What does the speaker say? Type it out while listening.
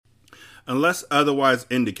Unless otherwise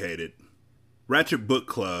indicated, Ratchet Book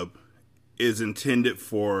Club is intended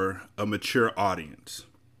for a mature audience.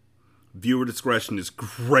 Viewer discretion is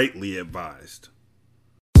greatly advised.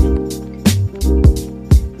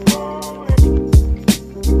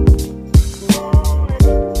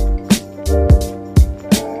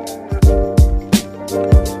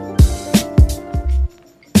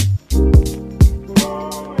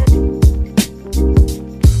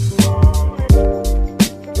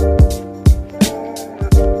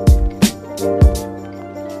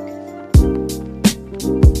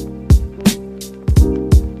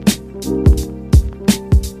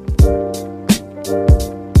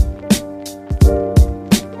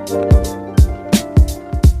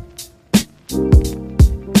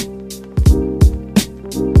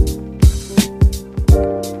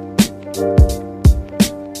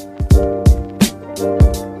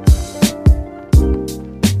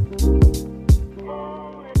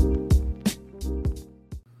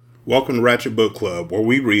 Welcome to Ratchet Book Club, where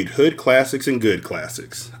we read hood classics and good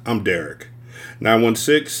classics. I'm Derek.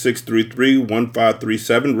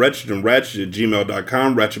 916-633-1537, Ratchet and Ratchet at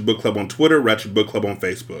gmail.com, Ratchet Book Club on Twitter, Ratchet Book Club on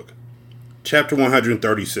Facebook. Chapter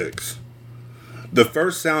 136. The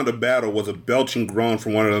first sound of battle was a belching groan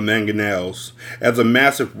from one of the mangonels, as a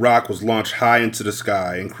massive rock was launched high into the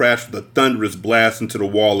sky and crashed with a thunderous blast into the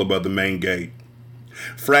wall above the main gate.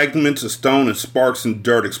 Fragments of stone and sparks and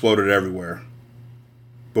dirt exploded everywhere.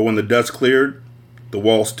 But when the dust cleared, the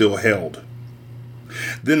wall still held.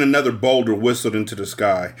 Then another boulder whistled into the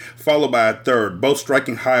sky, followed by a third, both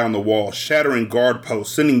striking high on the wall, shattering guard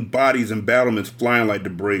posts, sending bodies and battlements flying like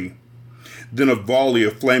debris. Then a volley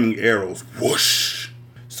of flaming arrows, whoosh!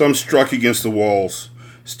 Some struck against the walls,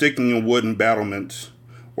 sticking in wooden battlements,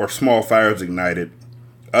 where small fires ignited.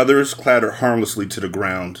 Others clattered harmlessly to the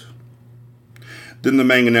ground. Then the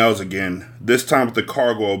mangonels again, this time with a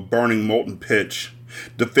cargo of burning molten pitch.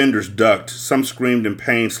 Defenders ducked, some screamed in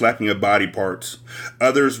pain, slapping at body parts.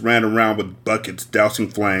 Others ran around with buckets, dousing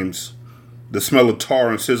flames. The smell of tar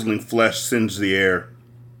and sizzling flesh singed the air.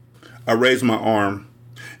 I raised my arm.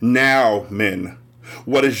 Now, men,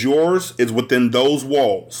 what is yours is within those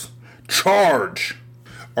walls. Charge!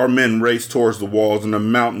 Our men raced towards the walls in a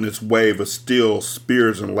mountainous wave of steel,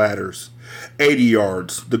 spears, and ladders. 80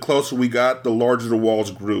 yards. The closer we got, the larger the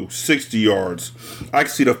walls grew. 60 yards. I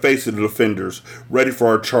could see the face of the defenders, ready for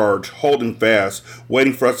our charge, holding fast,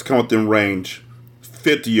 waiting for us to come within range.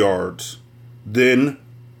 50 yards. Then,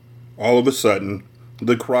 all of a sudden,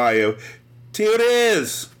 the cry of, "Here it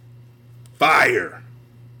is!" Fire!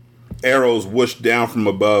 Arrows whooshed down from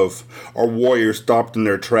above. Our warriors stopped in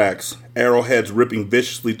their tracks, arrowheads ripping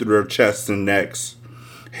viciously through their chests and necks.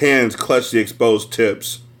 Hands clutched the exposed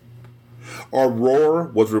tips. Our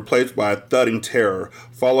roar was replaced by a thudding terror,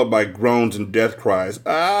 followed by groans and death cries.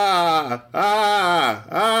 Ah! Ah!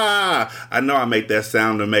 Ah! I know I make that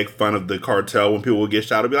sound to make fun of the cartel when people will get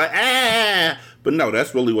shot and be like, ah! But no,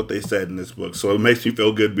 that's really what they said in this book, so it makes me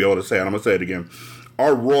feel good to be able to say it. I'm going to say it again.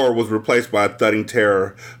 Our roar was replaced by a thudding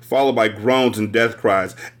terror, followed by groans and death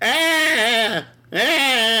cries. Ah!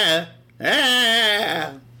 Ah!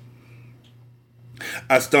 Ah!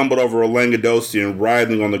 I stumbled over a Languedocian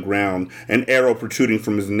writhing on the ground, an arrow protruding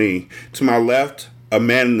from his knee. To my left, a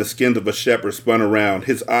man in the skins of a shepherd spun around,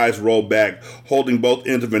 his eyes rolled back, holding both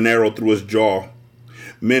ends of an arrow through his jaw.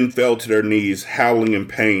 Men fell to their knees, howling in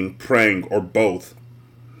pain, praying, or both.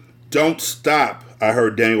 "Don't stop," I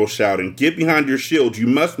heard Daniel shouting. "Get behind your shields. You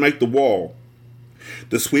must make the wall."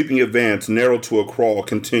 The sweeping advance, narrowed to a crawl,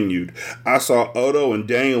 continued. I saw Odo and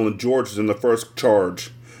Daniel and George in the first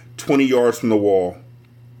charge, 20 yards from the wall.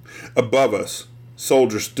 Above us,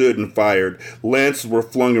 soldiers stood and fired. Lances were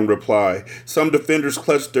flung in reply. Some defenders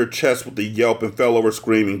clutched their chests with a yelp and fell over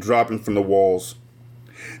screaming, dropping from the walls.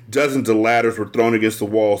 Dozens of ladders were thrown against the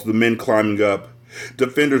walls, the men climbing up.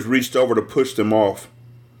 Defenders reached over to push them off.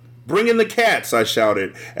 "Bring in the cats," I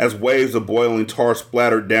shouted, as waves of boiling tar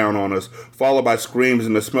splattered down on us, followed by screams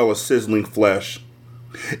and the smell of sizzling flesh.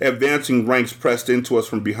 Advancing ranks pressed into us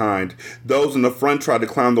from behind. Those in the front tried to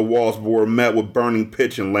climb the walls but were met with burning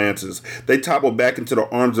pitch and lances. They toppled back into the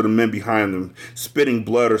arms of the men behind them, spitting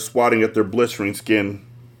blood or swatting at their blistering skin.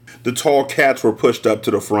 The tall cats were pushed up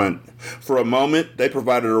to the front. For a moment, they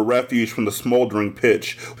provided a refuge from the smoldering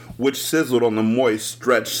pitch, which sizzled on the moist,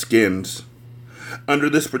 stretched skins. Under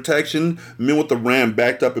this protection, men with the ram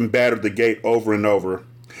backed up and battered the gate over and over.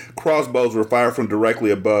 Crossbows were fired from directly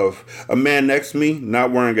above. A man next to me,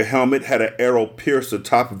 not wearing a helmet, had an arrow pierce the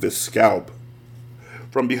top of his scalp.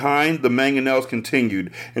 From behind, the mangonels continued,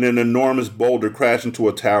 and an enormous boulder crashed into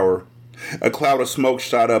a tower. A cloud of smoke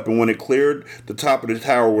shot up, and when it cleared, the top of the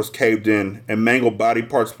tower was caved in, and mangled body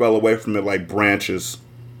parts fell away from it like branches.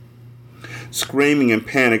 Screaming and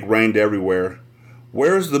panic reigned everywhere.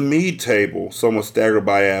 "Where's the mead table?" someone staggered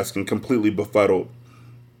by asking, completely befuddled.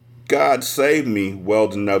 "God save me,"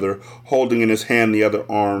 wailed another, holding in his hand the other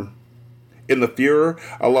arm. In the furor,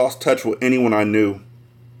 I lost touch with anyone I knew.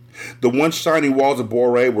 The once shiny walls of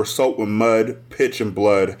Boré were soaked with mud, pitch, and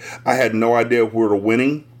blood. I had no idea if we were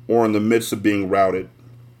winning or in the midst of being routed.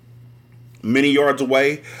 Many yards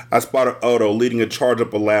away, I spotted Odo leading a charge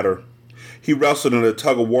up a ladder. He wrestled in a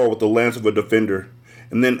tug-of-war with the lance of a defender,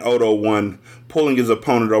 and then Odo won, pulling his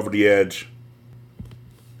opponent over the edge.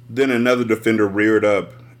 Then another defender reared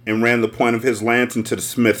up and ran the point of his lance into the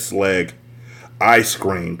smith's leg. I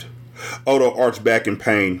screamed. Odo arched back in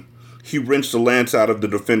pain. He wrenched the lance out of the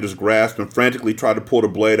defender's grasp and frantically tried to pull the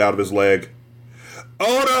blade out of his leg.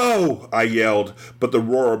 "Odo!" I yelled, but the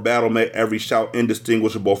roar of battle made every shout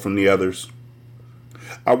indistinguishable from the others.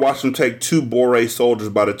 I watched him take 2 Boré soldiers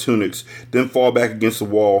by the tunics, then fall back against the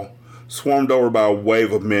wall, swarmed over by a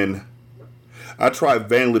wave of men. I tried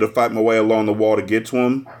vainly to fight my way along the wall to get to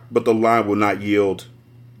him, but the line would not yield.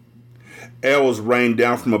 Arrows rained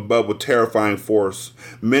down from above with terrifying force.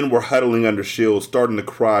 Men were huddling under shields, starting to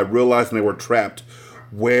cry, realizing they were trapped.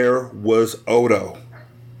 Where was Odo?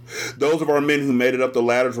 Those of our men who made it up the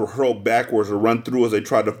ladders were hurled backwards or run through as they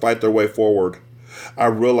tried to fight their way forward. I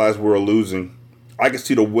realized we were losing. I could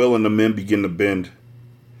see the will in the men begin to bend.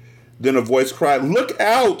 Then a voice cried, "Look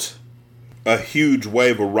out!" A huge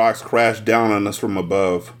wave of rocks crashed down on us from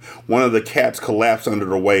above. One of the cats collapsed under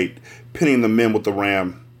the weight, pinning the men with the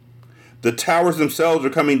ram. "The towers themselves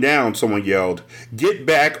are coming down," someone yelled. "Get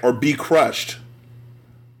back or be crushed."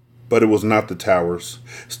 But it was not the towers.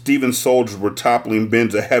 Stephen's soldiers were toppling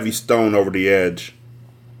bins of heavy stone over the edge.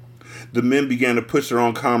 The men began to push their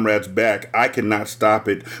own comrades back. I could not stop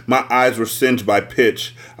it. My eyes were singed by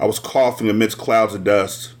pitch. I was coughing amidst clouds of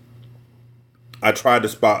dust. I tried to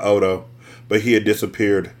spot Odo, but he had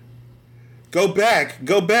disappeared. "Go back!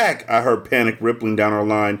 Go back!" I heard panic rippling down our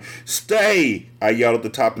line. "Stay!" I yelled at the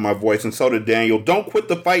top of my voice, and so did Daniel. "Don't quit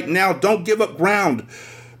the fight now! Don't give up ground!"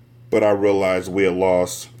 But I realized we had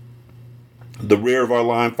lost. The rear of our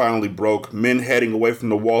line finally broke, men heading away from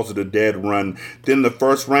the walls of the dead run. Then the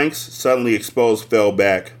first ranks, suddenly exposed, fell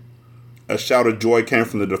back. A shout of joy came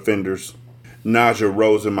from the defenders. Nausea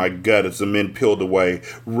rose in my gut as the men peeled away,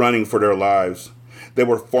 running for their lives. They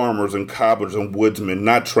were farmers and cobblers and woodsmen,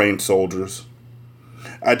 not trained soldiers.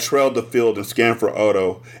 I trailed the field and scanned for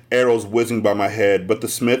Odo, arrows whizzing by my head, but the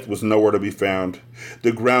smith was nowhere to be found.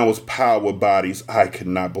 The ground was piled with bodies. I could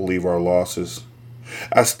not believe our losses.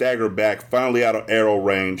 I staggered back, finally out of arrow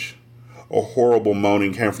range. A horrible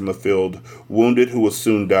moaning came from the field, wounded who would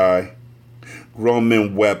soon die. Grown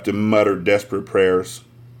men wept and muttered desperate prayers.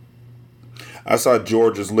 I saw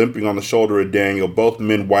Georges limping on the shoulder of Daniel, both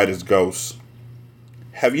men white as ghosts.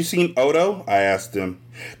 "Have you seen Odo?" I asked them.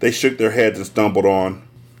 They shook their heads and stumbled on.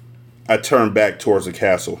 I turned back towards the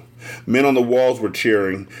castle. Men on the walls were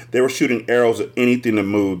cheering. They were shooting arrows at anything that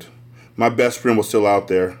moved. My best friend was still out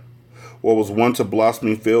there. What was once a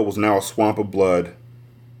blossoming field was now a swamp of blood.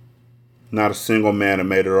 Not a single man had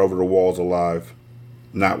made it over the walls alive.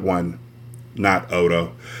 Not one. Not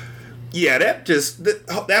Odo. Yeah,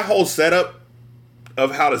 that whole setup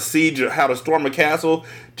of how to siege or how to storm a castle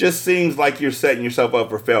just seems like you're setting yourself up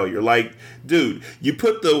for failure. Like, dude, you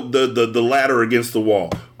put the ladder against the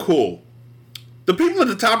wall. Cool. The people at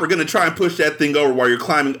the top are going to try and push that thing over while you're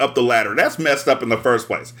climbing up the ladder. That's messed up in the first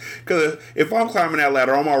place. Because if I'm climbing that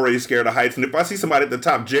ladder, I'm already scared of heights. And if I see somebody at the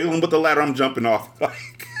top jiggling with the ladder, I'm jumping off.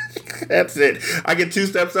 That's it. I get 2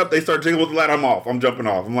 steps up, they start jiggling with the ladder, I'm off. I'm jumping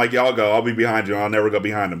off. I'm like, y'all go. I'll be behind you. I'll never go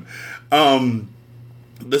behind them.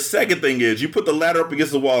 The second thing is you put the ladder up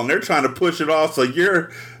against the wall and they're trying to push it off, so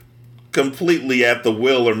you're completely at the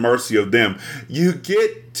will or mercy of them. You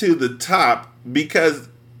get to the top because...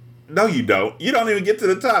 No, you don't. You don't even get to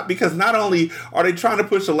the top because not only are they trying to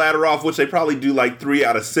push the ladder off, which they probably do like 3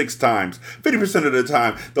 out of 6 times, 50% of the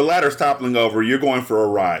time, the ladder's toppling over, you're going for a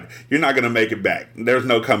ride. You're not going to make it back. There's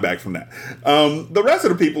no comeback from that. The rest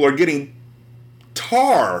of the people are getting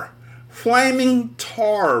flaming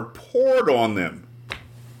tar poured on them.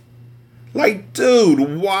 Like,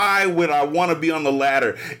 dude, why would I want to be on the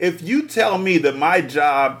ladder? If you tell me that my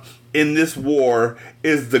job in this war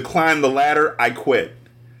is to climb the ladder, I quit.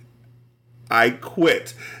 I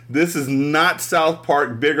quit. This is not South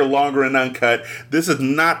Park, bigger, longer, and uncut. This is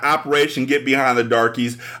not Operation Get Behind the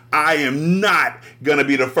Darkies. I am not going to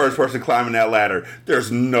be the first person climbing that ladder.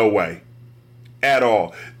 There's no way. At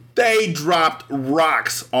all. They dropped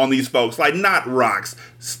rocks on these folks. Like, not rocks,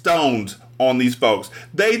 stones on these folks.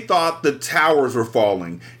 They thought the towers were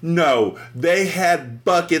falling. No, they had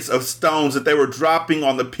buckets of stones that they were dropping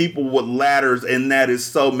on the people with ladders, and that is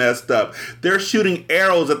so messed up. They're shooting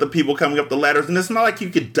arrows at the people coming up the ladders, and it's not like you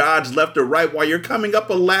could dodge left or right while you're coming up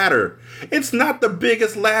a ladder. It's not the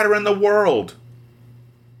biggest ladder in the world.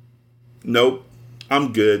 Nope,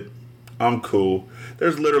 I'm good. I'm cool.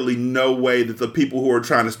 There's literally no way that the people who are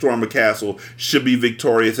trying to storm a castle should be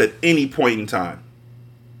victorious at any point in time.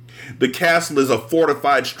 The castle is a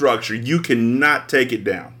fortified structure. You cannot take it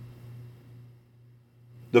down.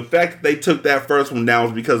 The fact that they took that first one down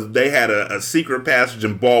was because they had a secret passage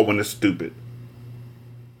and Baldwin is stupid.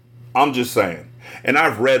 I'm just saying. And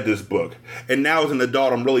I've read this book. And now as an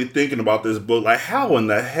adult, I'm really thinking about this book. Like, how in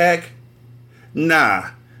the heck?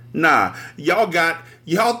 Nah.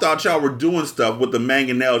 Y'all thought y'all were doing stuff with the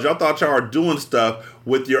mangonels. Y'all thought y'all were doing stuff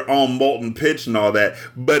with your own molten pitch and all that.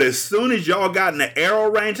 But as soon as y'all got in the arrow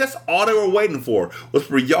range, that's all they were waiting for, was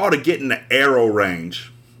for y'all to get in the arrow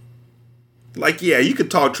range. Like, yeah, you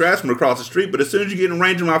could talk trash from across the street, but as soon as you get in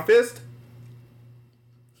range of my fist,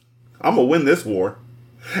 I'm going to win this war.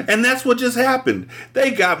 And that's what just happened.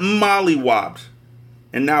 They got mollywopped.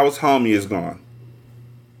 And now his homie is gone.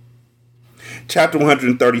 Chapter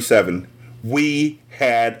 137. We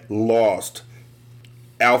had lost.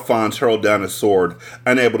 Alphonse hurled down his sword,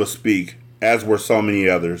 unable to speak, as were so many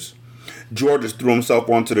others. Georges threw himself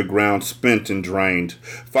onto the ground, spent and drained.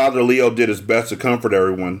 Father Leo did his best to comfort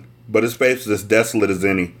everyone, but his face was as desolate as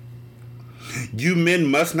any. You men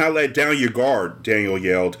must not let down your guard, Daniel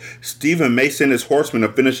yelled. Stephen may send his horsemen to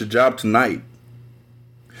finish the job tonight.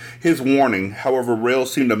 His warning, however real,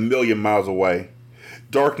 seemed a million miles away.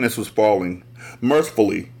 Darkness was falling,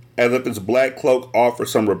 mercifully, as if its black cloak offered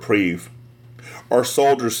some reprieve. Our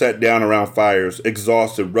soldiers sat down around fires,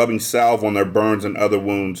 exhausted, rubbing salve on their burns and other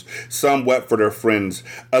wounds. Some wept for their friends.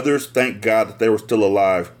 Others thanked God that they were still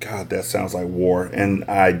alive. God, that sounds like war, and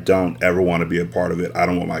I don't ever want to be a part of it. I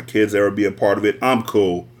don't want my kids to ever be a part of it. I'm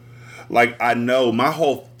cool. Like, I know my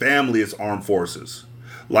whole family is armed forces.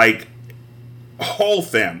 Like, whole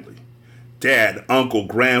family. Dad, uncle,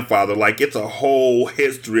 grandfather, like it's a whole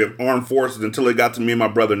history of armed forces until it got to me and my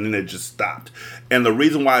brother, and then it just stopped. And the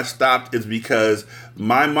reason why it stopped is because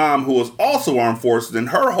my mom, who was also armed forces, and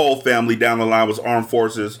her whole family down the line was armed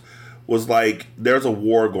forces, was like, there's a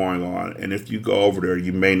war going on, and if you go over there,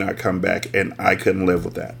 you may not come back, and I couldn't live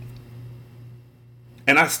with that.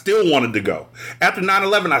 And I still wanted to go. After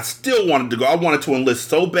 9/11, I still wanted to go. I wanted to enlist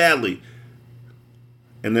so badly.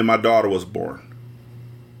 And then my daughter was born.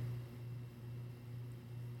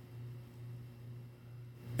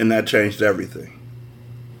 And that changed everything.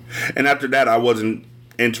 And after that, I wasn't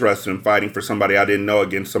interested in fighting for somebody I didn't know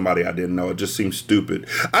against somebody I didn't know. It just seemed stupid.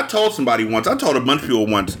 I told a bunch of people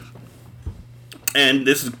once, and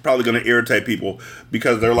this is probably going to irritate people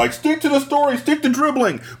because they're like, stick to the story, stick to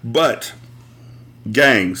dribbling. But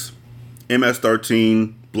gangs,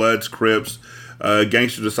 MS-13, Bloods, Crips,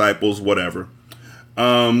 Gangster Disciples, whatever,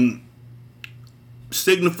 are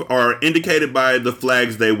indicated by the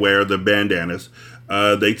flags they wear, the bandanas.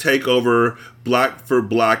 They take over block for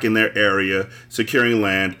block in their area, securing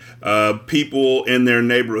land. People in their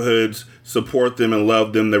neighborhoods support them and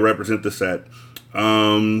love them. They represent the set.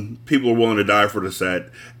 People are willing to die for the set.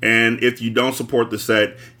 And if you don't support the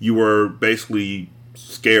set, you are basically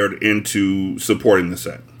scared into supporting the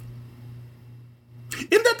set.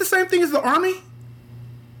 Isn't that the same thing as the army?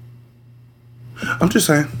 I'm just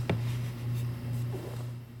saying.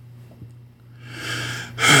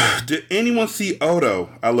 Did anyone see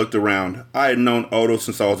Odo? I looked around. I had known Odo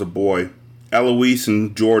since I was a boy. Eloise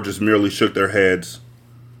and Georges merely shook their heads.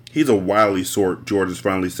 He's a wily sort, Georges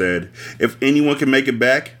finally said. If anyone can make it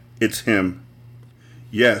back, it's him.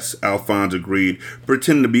 Yes, Alphonse agreed,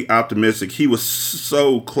 pretending to be optimistic. He was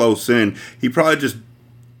so close in. He probably just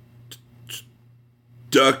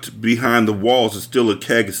ducked behind the walls to steal a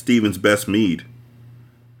keg of Stephen's best mead.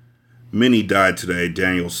 Many died today,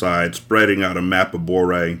 Daniel sighed, spreading out a map of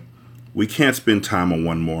Boré. We can't spend time on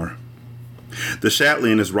one more. The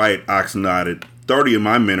Chatelain is right, Ox nodded. 30 of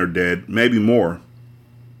my men are dead, maybe more.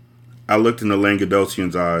 I looked into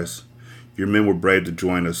Languedocian's eyes. Your men were brave to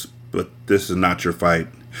join us, but this is not your fight.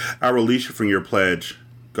 I release you from your pledge.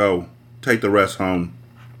 Go, take the rest home.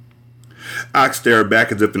 Ox stared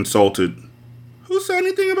back as if insulted. Who said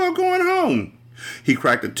anything about going home? He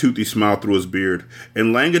cracked a toothy smile through his beard.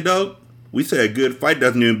 In Languedoc, we say a good fight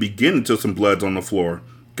doesn't even begin until some blood's on the floor.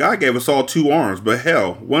 God gave us all 2 arms, but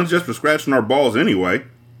hell, one's just for scratching our balls anyway.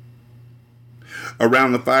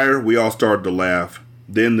 Around the fire, we all started to laugh.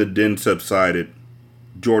 Then the din subsided.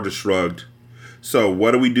 Georgia shrugged. So,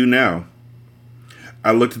 what do we do now?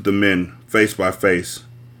 I looked at the men, face by face.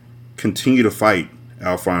 Continue to fight,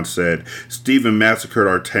 Alphonse said. Stephen massacred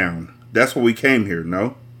our town. That's why we came here,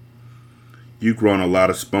 no? You've grown a lot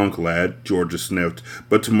of spunk, lad, Georgia sniffed.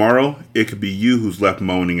 But tomorrow, it could be you who's left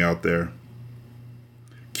moaning out there.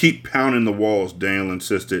 Keep pounding the walls, Daniel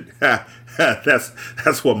insisted. Ha, ha,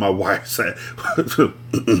 that's what my wife said.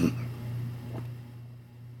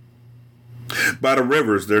 By the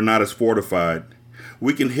rivers, they're not as fortified.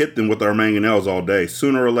 We can hit them with our mangonels all day.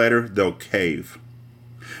 Sooner or later, they'll cave.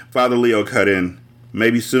 Father Leo cut in.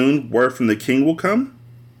 Maybe soon, word from the king will come?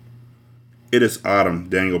 It is autumn,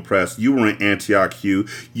 Daniel pressed. You were in Antioch, Hugh.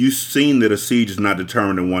 You've seen that a siege is not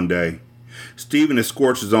determined in one day. Stephen has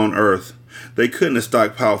scorched his own earth. They couldn't have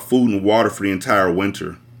stockpiled food and water for the entire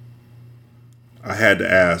winter. I had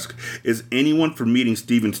to ask, is anyone for meeting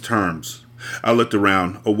Stephen's terms? I looked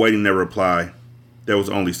around, awaiting their reply. There was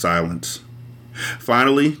only silence.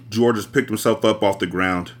 Finally, Georges picked himself up off the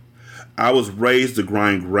ground. I was raised to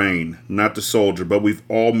grind grain, not to soldier, but we've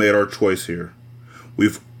all made our choice here.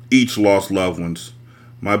 We've each lost loved ones.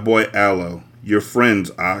 My boy Aloe, your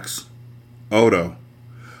friends, Ox, Odo.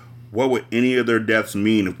 What would any of their deaths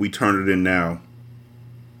mean if we turned it in now?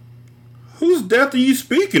 Whose death are you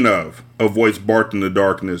speaking of? A voice barked in the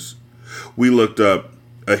darkness. We looked up.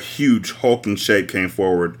 A huge, hulking shape came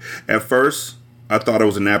forward. At first, I thought it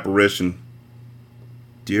was an apparition.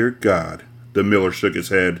 Dear God, the miller shook his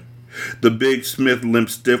head. The big smith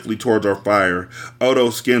limped stiffly towards our fire.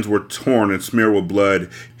 Odo's skins were torn and smeared with blood.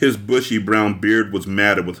 His bushy brown beard was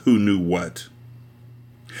matted with who knew what.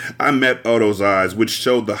 I met Odo's eyes, which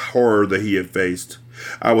showed the horror that he had faced.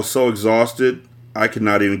 I was so exhausted, I could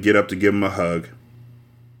not even get up to give him a hug.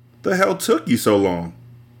 The hell took you so long?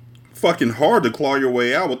 Fucking hard to claw your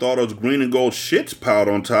way out with all those green and gold shits piled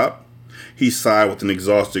on top. He sighed with an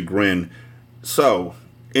exhausted grin. So,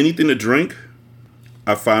 anything to drink?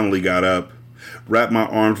 I finally got up, wrapped my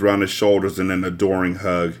arms around his shoulders in an adoring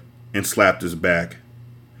hug, and slapped his back.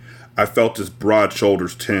 I felt his broad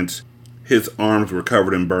shoulders tense. His arms were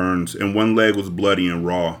covered in burns, and one leg was bloody and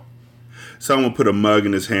raw. Someone put a mug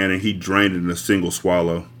in his hand, and he drained it in a single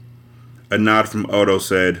swallow. A nod from Odo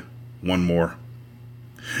said, "One more."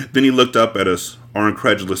 Then he looked up at us, our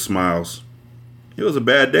incredulous smiles. It was a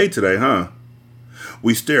bad day today, huh?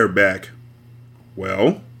 We stared back.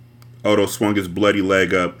 Well? Odo swung his bloody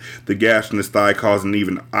leg up, the gash in his thigh causing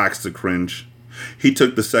even Ox to cringe. He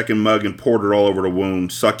took the second mug and poured it all over the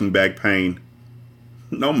wound, sucking back pain.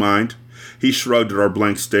 No mind. He shrugged at our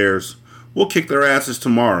blank stares. We'll kick their asses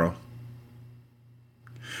tomorrow.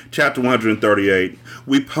 Chapter 138.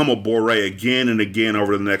 We pummeled Boré again and again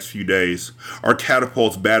over the next few days. Our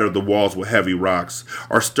catapults battered the walls with heavy rocks.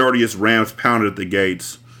 Our sturdiest rams pounded at the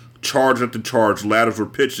gates. Charge after charge, ladders were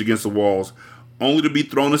pitched against the walls, only to be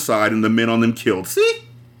thrown aside and the men on them killed. See?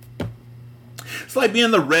 It's like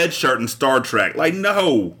being the red shirt in Star Trek. Like,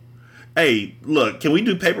 no. Hey, look, can we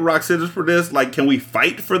do paper, rock, scissors for this? Like, can we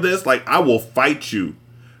fight for this? Like, I will fight you.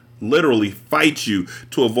 Literally fight you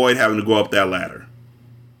to avoid having to go up that ladder.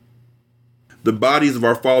 The bodies of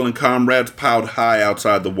our fallen comrades piled high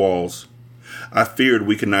outside the walls. I feared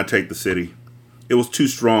we could not take the city. It was too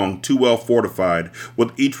strong, too well fortified.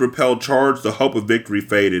 With each repelled charge, the hope of victory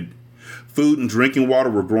faded. Food and drinking water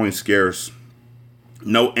were growing scarce.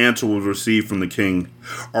 No answer was received from the king.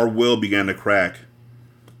 Our will began to crack.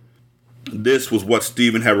 This was what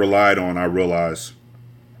Stephen had relied on, I realized.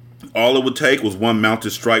 All it would take was one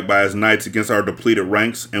mounted strike by his knights against our depleted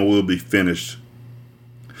ranks, and we would be finished.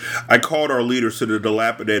 I called our leaders to the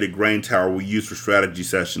dilapidated grain tower we used for strategy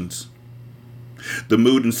sessions. The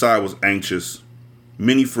mood inside was anxious.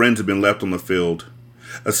 Many friends had been left on the field.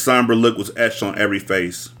 A somber look was etched on every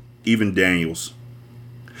face, even Daniel's.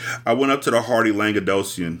 I went up to the hardy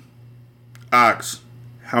Languedocian. Ox,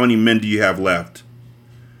 how many men do you have left?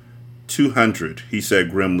 200, he said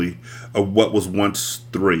grimly, of what was once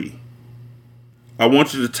 3. I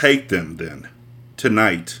want you to take them, then,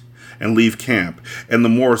 tonight, and leave camp. And the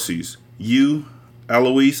Morseys, you,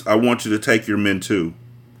 Alois, I want you to take your men too.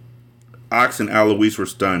 Ox and Alois were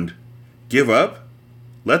stunned. Give up?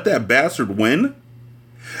 Let that bastard win?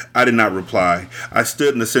 I did not reply. I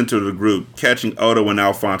stood in the center of the group, catching Odo and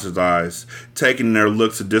Alphonse's eyes, taking in their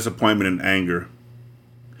looks of disappointment and anger.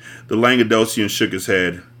 The Languedocian shook his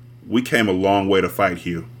head. We came a long way to fight,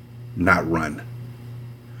 Hugh, not run.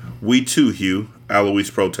 We too, Hugh,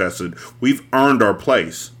 Alois protested. We've earned our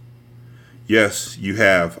place. Yes, you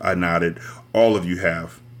have, I nodded. All of you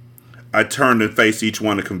have. I turned and faced each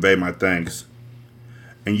one to convey my thanks.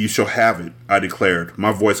 And you shall have it, I declared,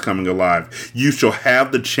 my voice coming alive. You shall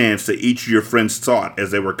have the chance that each of your friends sought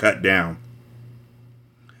as they were cut down.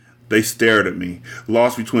 They stared at me,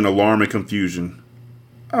 lost between alarm and confusion.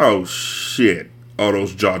 Oh, shit,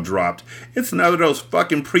 Odo's jaw dropped. It's another of those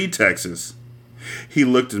fucking pretexts. He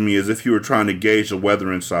looked at me as if he were trying to gauge the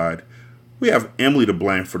weather inside. We have Emily to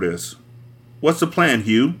blame for this. What's the plan,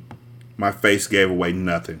 Hugh? My face gave away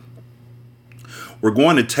nothing. We're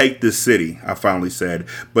going to take this city, I finally said,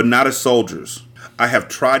 but not as soldiers. I have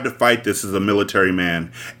tried to fight this as a military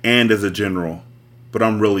man and as a general, but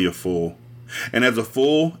I'm really a fool. And as a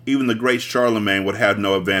fool, even the great Charlemagne would have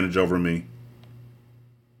no advantage over me.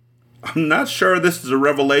 I'm not sure this is a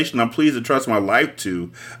revelation I'm pleased to trust my life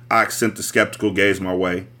to, Ox sent the skeptical gaze my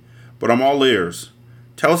way. But I'm all ears.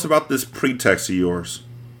 Tell us about this pretext of yours.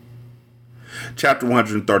 Chapter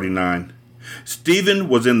 139. Stephen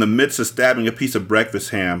was in the midst of stabbing a piece of breakfast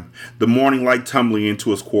ham, the morning light tumbling into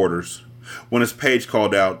his quarters, when his page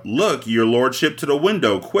called out, "Look, your lordship, to the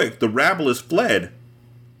window, quick, the rabble is fled."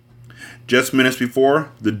 Just minutes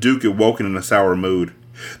before, the Duke had woken in a sour mood.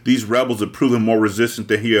 These rebels had proven more resistant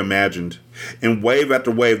than he imagined. In wave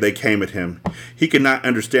after wave they came at him. He could not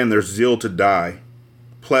understand their zeal to die.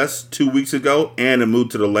 Plus, 2 weeks ago, Anne had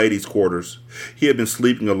moved to the ladies' quarters. He had been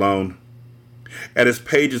sleeping alone. At his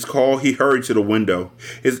page's call, he hurried to the window,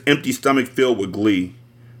 his empty stomach filled with glee.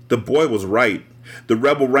 The boy was right. The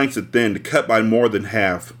rebel ranks had thinned, cut by more than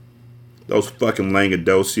half. Those fucking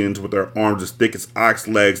Languedocians, with their arms as thick as ox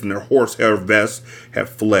legs and their horsehair vests, had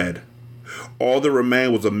fled. All that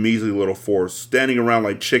remained was a measly little force, standing around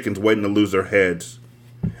like chickens waiting to lose their heads.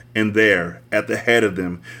 And there, at the head of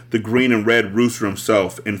them, the green and red rooster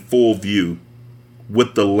himself, in full view,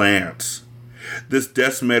 with the lance. This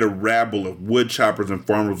decimated rabble of wood choppers and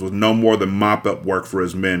farmers was no more than mop-up work for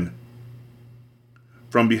his men.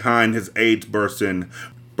 From behind, his aides burst in,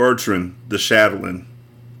 Bertrand, the Chatelain,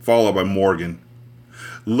 followed by Morgan.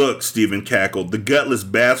 "Look," Stephen cackled, "the gutless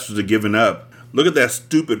bastards are giving up. Look at that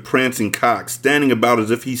stupid prancing cock, standing about as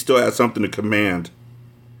if he still had something to command."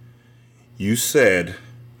 "You said,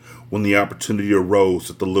 when the opportunity arose,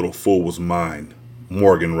 that the little fool was mine,"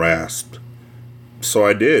 Morgan rasped. "So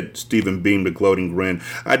I did," Stephen beamed a gloating grin.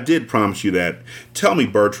 "I did promise you that. Tell me,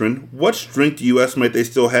 Bertrand, what strength do you estimate they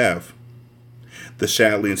still have?" The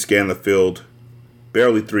Chatelain scanned the field.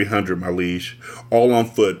 "Barely 300, my liege, all on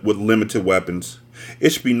foot, with limited weapons.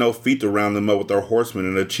 It should be no feat to round them up with our horsemen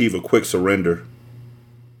and achieve a quick surrender."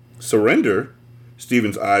 "Surrender?"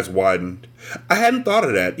 Stephen's eyes widened. "I hadn't thought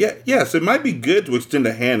of that. Yes, it might be good to extend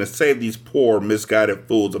a hand and save these poor, misguided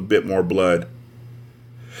fools a bit more blood."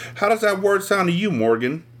 "How does that word sound to you,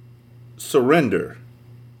 Morgan?" "Surrender."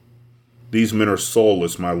 "These men are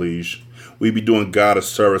soulless, my liege. We'd be doing God a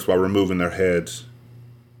service by removing their heads."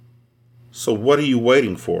 "So what are you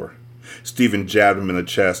waiting for?" Stephen jabbed him in the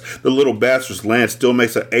chest. "The little bastard's lance still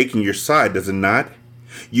makes an ache in your side, does it not?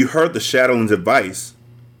 You heard the Chatelain's advice.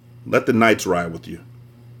 Let the knights ride with you."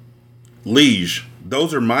 "Liege,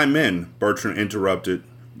 those are my men," Bertrand interrupted.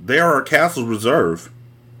 "They are our castle's reserve."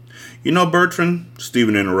 "You know, Bertrand,"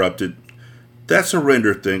 Stephen interrupted, "that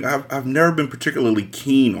surrender thing, I've never been particularly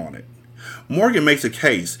keen on it. Morgan makes a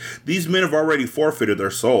case. These men have already forfeited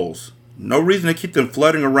their souls. No reason to keep them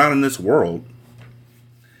flooding around in this world."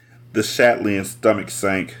 The Chatelain's stomach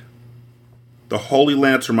sank. "The Holy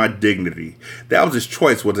Lance or my dignity. That was his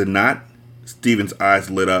choice, was it not?" Stephen's eyes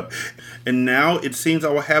lit up. "And now it seems I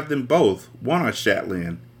will have them both, won't I,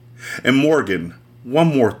 Chatelain? And Morgan, one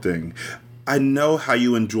more thing. I know how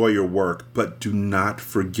you enjoy your work, but do not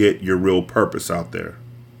forget your real purpose out there."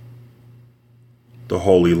 "The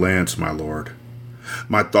Holy Lance, my lord."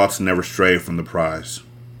 My thoughts never strayed from the prize.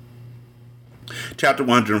 Chapter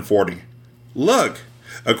 140. "Look!"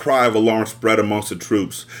 A cry of alarm spread amongst the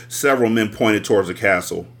troops. Several men pointed towards the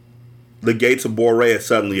castle. The gates of Boré had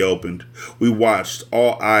suddenly opened. We watched,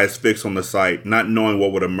 all eyes fixed on the sight, not knowing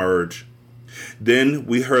what would emerge. Then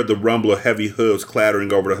we heard the rumble of heavy hooves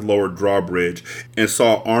clattering over the lower drawbridge and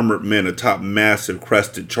saw armored men atop massive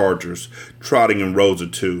crested chargers, trotting in rows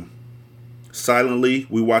of two. Silently,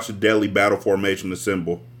 we watched the deadly battle formation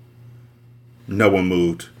assemble. No one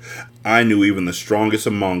moved. I knew even the strongest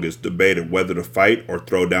among us debated whether to fight or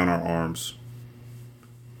throw down our arms.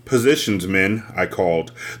 "Positions, men," I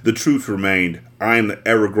called. The troops remained, eyeing the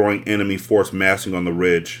ever-growing enemy force massing on the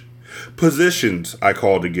ridge. "Positions," I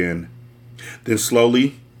called again. Then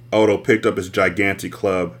slowly, Odo picked up his gigantic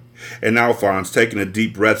club, and Alphonse, taking a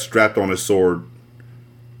deep breath, strapped on his sword.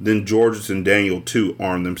 Then Georges and Daniel, too,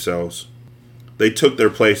 armed themselves. They took their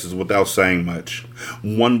places without saying much.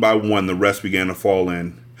 One by one, the rest began to fall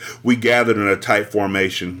in. We gathered in a tight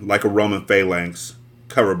formation, like a Roman phalanx.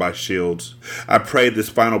 covered by shields. I prayed this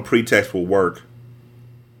final pretext will work.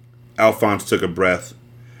 Alphonse took a breath.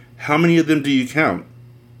 How many of them do you count?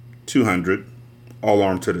 200, all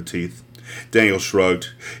armed to the teeth. Daniel shrugged.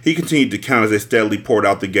 He continued to count as they steadily poured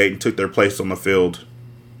out the gate and took their place on the field.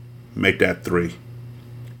 Make that 3.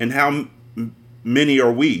 And how many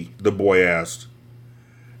are we? The boy asked.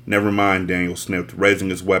 Never mind, Daniel sniffed, raising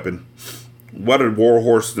his weapon. What are war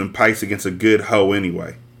horses and pikes against a good hoe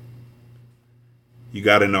anyway? You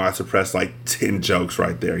gotta know I suppressed like 10 jokes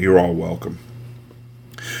right there. You're all welcome.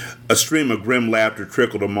 A stream of grim laughter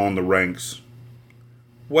trickled among the ranks.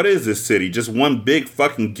 What is this city? Just one big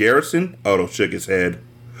fucking garrison? Otto shook his head.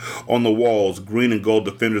 On the walls, green and gold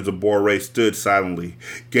defenders of Boré stood silently,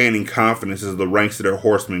 gaining confidence as the ranks of their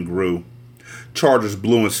horsemen grew. Chargers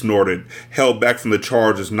blew and snorted, held back from the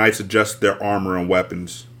charge as knights adjusted their armor and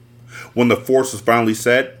weapons. When the force was finally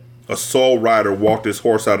set, a sole rider walked his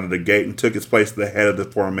horse out of the gate and took his place at the head of the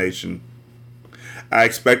formation. I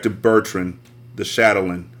expected Bertrand, the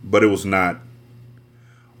Chatelain, but it was not.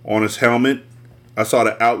 On his helmet, I saw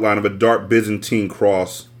the outline of a dark Byzantine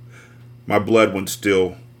cross. My blood went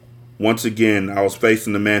still. Once again, I was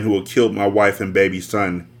facing the man who had killed my wife and baby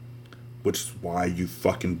son. Which is why you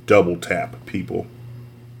fucking double tap, people.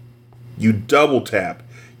 You double tap.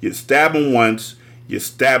 You stab him once, you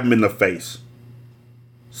stab him in the face.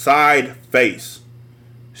 Side face.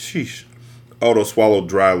 Sheesh. Otto swallowed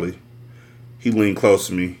dryly. He leaned close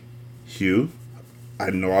to me. Hugh,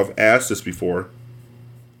 I know I've asked this before.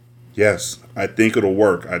 Yes, I think it'll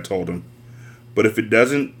work, I told him. But if it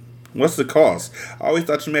doesn't, what's the cost? I always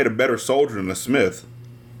thought you made a better soldier than a smith.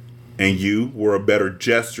 And you were a better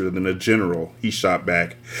jester than a general, he shot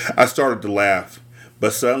back. I started to laugh,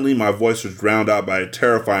 but suddenly my voice was drowned out by a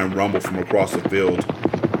terrifying rumble from across the field.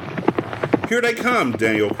 Here they come,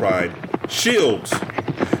 Daniel cried. Shields!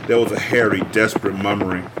 There was a hairy, desperate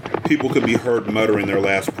murmuring. People could be heard muttering their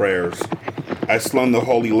last prayers. I slung the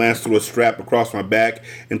holy lance through a strap across my back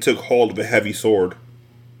and took hold of a heavy sword.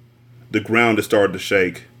 The ground had started to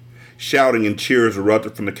shake. Shouting and cheers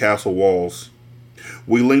erupted from the castle walls.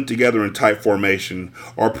 We linked together in tight formation,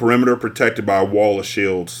 our perimeter protected by a wall of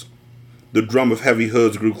shields. The drum of heavy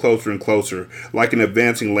hoods grew closer and closer, like an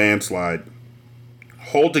advancing landslide.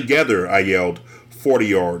 Hold together, I yelled. 40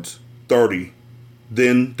 yards. 30.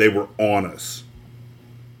 Then they were on us.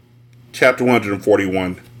 Chapter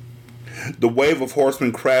 141. The wave of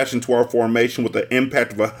horsemen crashed into our formation with the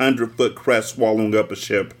impact of 100-foot crest swallowing up a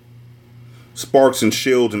ship. Sparks and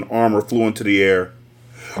shields and armor flew into the air.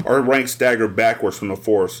 Our ranks staggered backwards from the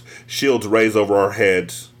force, shields raised over our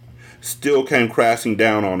heads. Steel came crashing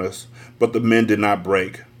down on us, but the men did not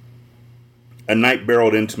break. A knight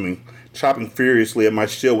barreled into me, chopping furiously at my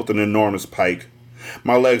shield with an enormous pike.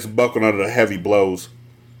 My legs buckled under the heavy blows.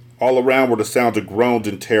 All around were the sounds of groans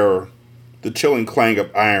and terror, the chilling clang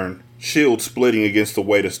of iron, shields splitting against the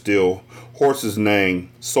weight of steel, horses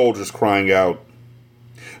neighing, soldiers crying out.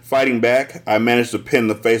 Fighting back, I managed to pin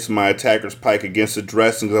the face of my attacker's pike against the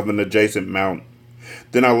dressings of an adjacent mount.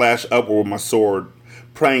 Then I lashed upward with my sword,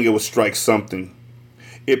 praying it would strike something.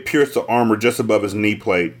 It pierced the armor just above his knee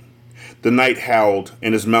plate. The knight howled,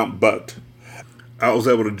 and his mount bucked. I was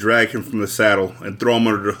able to drag him from the saddle and throw him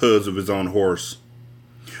under the hooves of his own horse.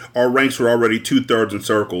 Our ranks were already 2/3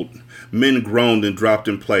 encircled. Men groaned and dropped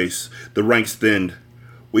in place. The ranks thinned.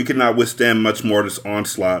 We could not withstand much more of this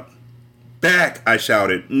onslaught. Back, I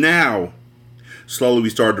shouted. Now! Slowly we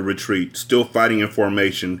started to retreat, still fighting in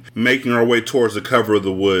formation, making our way towards the cover of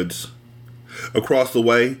the woods. Across the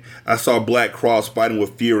way, I saw Black Cross fighting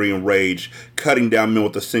with fury and rage, cutting down men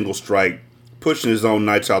with a single strike, pushing his own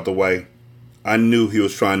knights out the way. I knew he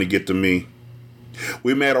was trying to get to me.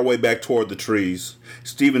 We made our way back toward the trees.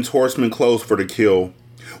 Stephen's horsemen closed for the kill.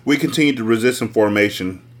 We continued to resist in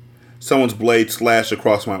formation. Someone's blade slashed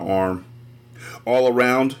across my arm. All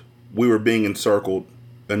around, we were being encircled,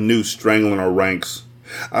 a noose strangling our ranks.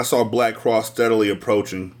 I saw Black Cross steadily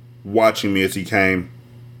approaching, watching me as he came.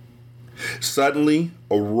 Suddenly,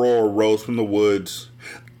 a roar rose from the woods.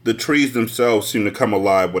 The trees themselves seemed to come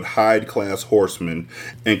alive with hide-clad horsemen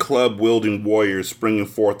and club-wielding warriors springing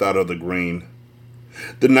forth out of the green.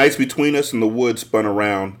 The knights between us and the woods spun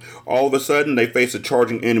around. All of a sudden, they faced a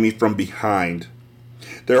charging enemy from behind.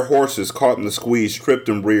 Their horses, caught in the squeeze, tripped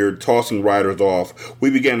and reared, tossing riders off. We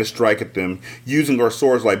began to strike at them, using our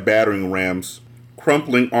swords like battering rams,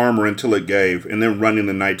 crumpling armor until it gave, and then running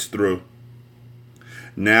the knights through.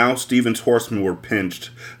 Now, Stephen's horsemen were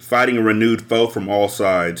pinched, fighting a renewed foe from all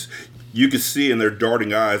sides. You could see in their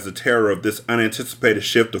darting eyes the terror of this unanticipated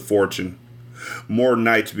shift of fortune. More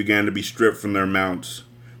knights began to be stripped from their mounts,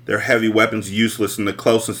 their heavy weapons useless in the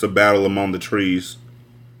closeness of battle among the trees.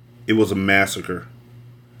 It was a massacre.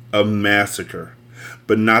 A massacre,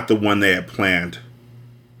 but not the one they had planned.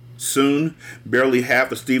 Soon, barely half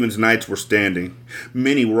of Stephen's knights were standing.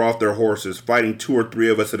 Many were off their horses, fighting 2 or 3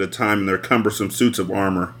 of us at a time in their cumbersome suits of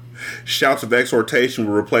armor. Shouts of exhortation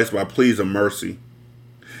were replaced by pleas of mercy.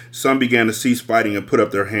 Some began to cease fighting and put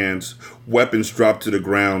up their hands. Weapons dropped to the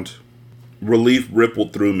ground. Relief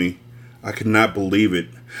rippled through me. I could not believe it.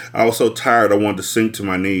 I was so tired I wanted to sink to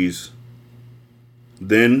my knees.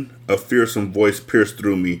 Then a fearsome voice pierced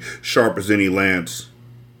through me, sharp as any lance.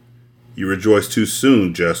 You rejoice too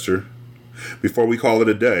soon, Jester. Before we call it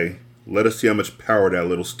a day, let us see how much power that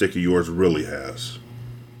little stick of yours really has.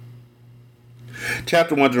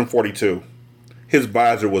 Chapter 142. His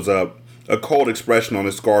visor was up, a cold expression on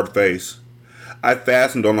his scarred face. I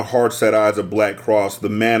fastened on the hard-set eyes of Black Cross, the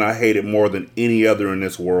man I hated more than any other in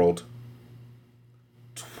this world.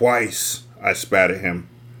 Twice, I spat at him.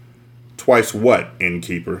 Twice what,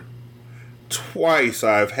 innkeeper? Twice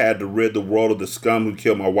I have had to rid the world of the scum who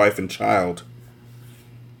killed my wife and child.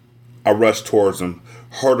 I rushed towards him,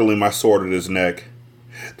 hurtling my sword at his neck.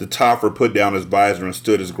 The Topher put down his visor and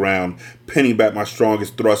stood his ground, pinning back my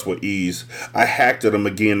strongest thrust with ease. I hacked at him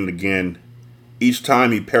again and again. Each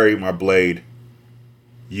time he parried my blade.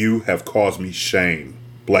 You have caused me shame,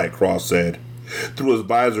 Black Cross said. Through his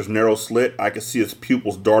visor's narrow slit, I could see his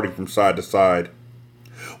pupils darting from side to side.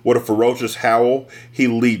 With a ferocious howl, he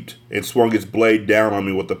leaped and swung his blade down on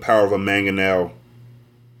me with the power of a mangonel.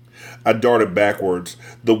 I darted backwards,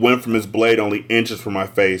 the wind from his blade only inches from my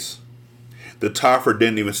face. The Topher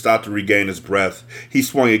didn't even stop to regain his breath. He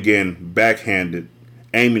swung again, backhanded,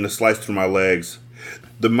 aiming to slice through my legs.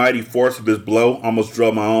 The mighty force of his blow almost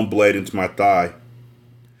drove my own blade into my thigh.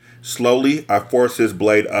 Slowly, I forced his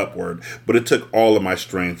blade upward, but it took all of my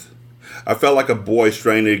strength. I felt like a boy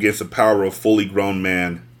straining against the power of a fully grown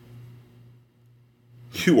man.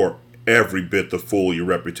 You are every bit the fool your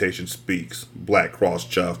reputation speaks, Black Cross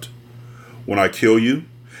chuffed. When I kill you,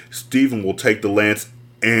 Stephen will take the lance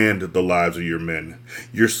and the lives of your men.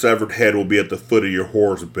 Your severed head will be at the foot of your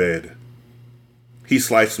whore's bed. He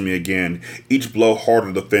sliced me again, each blow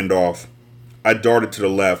harder to fend off. I darted to the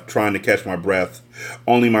left, trying to catch my breath.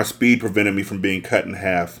 Only my speed prevented me from being cut in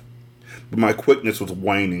half. But my quickness was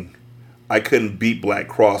waning. I couldn't beat Black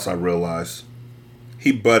Cross, I realized.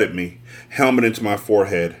 He butted me, helmet into my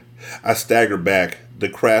forehead. I staggered back, the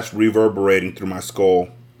crash reverberating through my skull.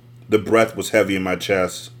 The breath was heavy in my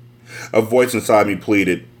chest. A voice inside me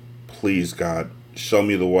pleaded, Please, God, show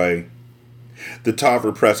me the way. The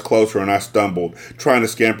Topher pressed closer and I stumbled, trying to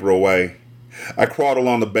scamper away. I crawled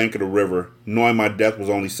along the bank of the river, knowing my death was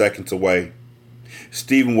only seconds away.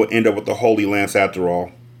 Stephen would end up with the Holy Lance after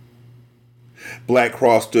all. Black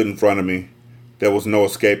Cross stood in front of me. There was no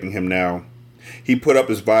escaping him now. He put up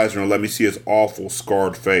his visor and let me see his awful,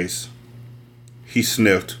 scarred face. He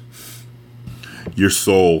sniffed. Your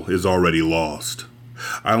soul is already lost.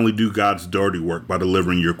 I only do God's dirty work by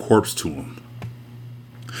delivering your corpse to him.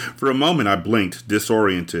 For a moment I blinked,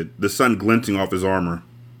 disoriented, the sun glinting off his armor.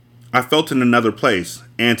 I felt in another place,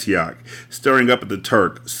 Antioch, staring up at the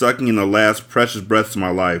Turk, sucking in the last precious breaths of my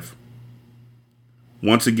life.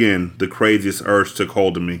 Once again, the craziest urge took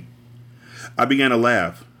hold of me. I began to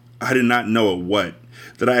laugh. I did not know at what.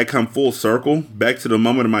 That I had come full circle, back to the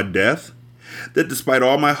moment of my death? That despite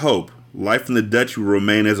all my hope, life in the duchy would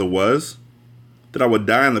remain as it was? That I would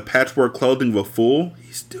die in the patchwork clothing of a fool?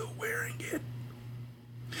 He's still wearing it.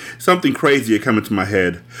 Something crazy had come into my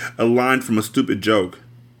head, a line from a stupid joke.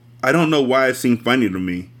 I don't know why it seemed funny to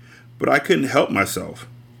me, but I couldn't help myself.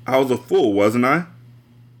 I was a fool, wasn't I?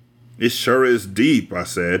 It sure is deep, I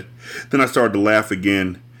said. Then I started to laugh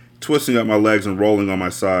again, twisting up my legs and rolling on my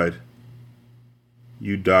side.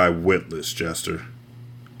 You die witless, Jester.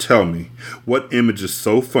 Tell me, what image is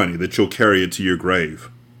so funny that you'll carry it to your grave?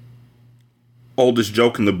 Oldest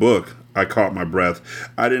joke in the book. I caught my breath.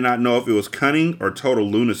 I did not know if it was cunning or total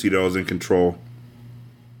lunacy that was in control.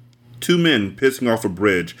 2 men pissing off a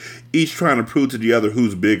bridge, each trying to prove to the other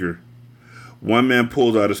who's bigger. One man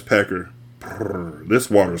pulls out his pecker. Brrr, this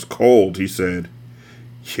water's cold, he said.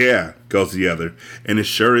 Yeah, goes the other, and it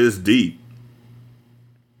sure is deep.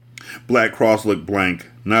 Black Cross looked blank,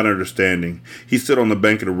 not understanding. He stood on the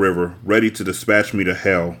bank of the river, ready to dispatch me to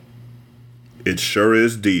hell. It sure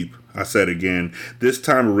is deep, I said again, this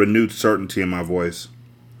time a renewed certainty in my voice.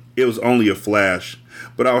 It was only a flash,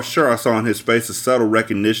 but I was sure I saw in his face a subtle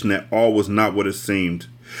recognition that all was not what it seemed,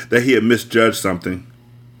 that he had misjudged something.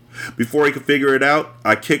 Before he could figure it out,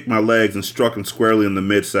 I kicked my legs and struck him squarely in the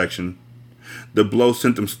midsection. The blow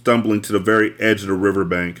sent him stumbling to the very edge of the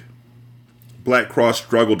riverbank. Black Cross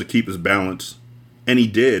struggled to keep his balance, and he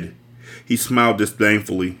did. He smiled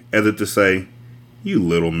disdainfully, as if to say, "You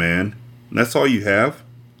little man, that's all you have?"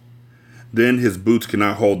 Then his boots could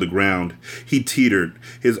not hold the ground. He teetered,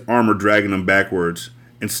 his armor dragging him backwards,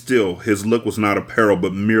 and still his look was not of peril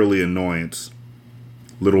but merely annoyance.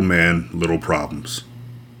 Little man, little problems.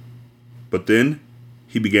 But then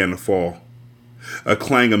he began to fall. A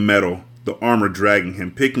clang of metal, the armor dragging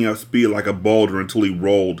him, picking up speed like a boulder until he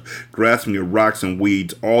rolled, grasping at rocks and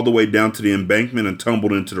weeds, all the way down to the embankment and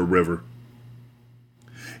tumbled into the river.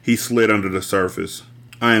 He slid under the surface.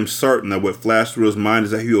 I am certain that what flashed through his mind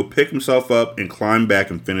is that he will pick himself up and climb back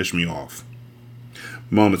and finish me off.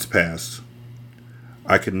 Moments passed.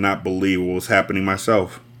 I could not believe what was happening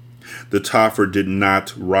myself. The Topher did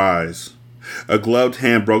not rise. A gloved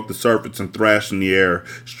hand broke the surface and thrashed in the air,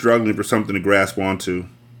 struggling for something to grasp onto.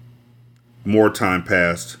 More time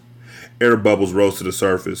passed. Air bubbles rose to the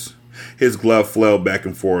surface. His glove flailed back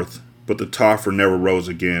and forth, but the Topher never rose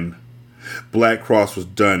again. Black Cross was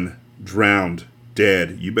done, drowned,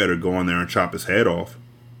 dead. You better go in there and chop his head off.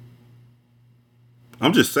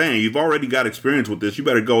 I'm just saying, you've already got experience with this. You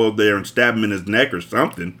better go up there and stab him in his neck or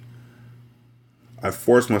something. I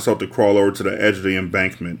forced myself to crawl over to the edge of the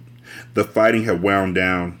embankment. The fighting had wound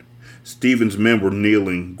down. Stephen's men were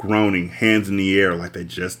kneeling, groaning, hands in the air like they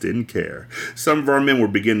just didn't care. Some of our men were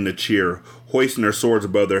beginning to cheer, hoisting their swords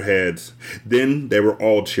above their heads. Then they were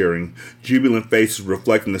all cheering, jubilant faces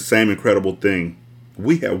reflecting the same incredible thing.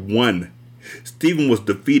 We had won. Stephen was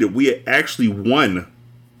defeated. We had actually won.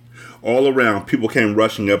 All around, people came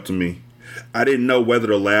rushing up to me. I didn't know whether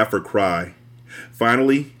to laugh or cry.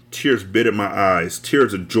 Finally, tears bit at my eyes,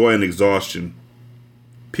 tears of joy and exhaustion.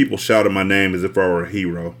 People shouted my name as if I were a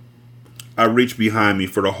hero. I reached behind me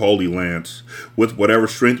for the holy lance. With whatever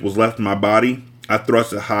strength was left in my body, I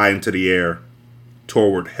thrust it high into the air,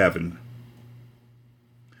 toward heaven.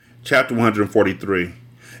 Chapter 143.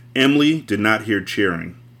 Emily did not hear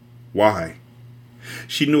cheering. Why?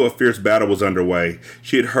 She knew a fierce battle was underway.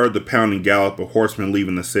 She had heard the pounding gallop of horsemen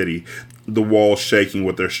leaving the city, the walls shaking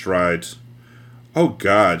with their strides. Oh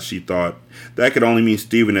God, she thought. That could only mean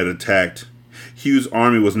Stephen had attacked. Hugh's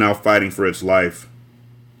army was now fighting for its life.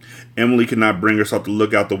 Emily could not bring herself to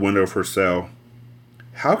look out the window of her cell.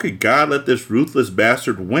 How could God let this ruthless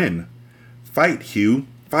bastard win? Fight, Hugh,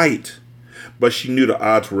 fight. But she knew the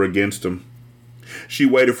odds were against him. She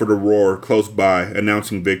waited for the roar close by,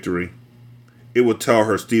 announcing victory. It would tell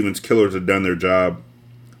her Stephen's killers had done their job,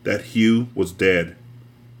 that Hugh was dead.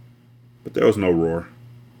 But there was no roar.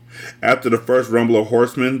 After the first rumble of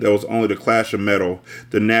horsemen, there was only the clash of metal,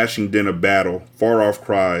 the gnashing din of battle, far-off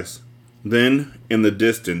cries. Then, in the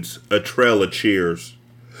distance, a trail of cheers.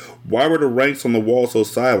 Why were the ranks on the wall so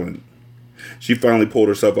silent? She finally pulled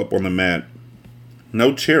herself up on the mat.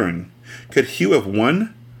 No cheering. Could Hugh have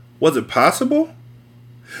won? Was it possible?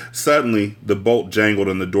 Suddenly, the bolt jangled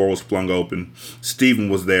and the door was flung open. Stephen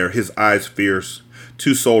was there, his eyes fierce.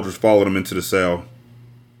 2 soldiers followed him into the cell.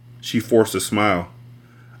 She forced a smile.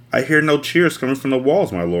 I hear no cheers coming from the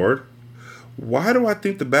walls, my lord. Why do I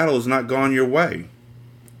think the battle has not gone your way?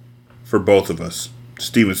 For both of us.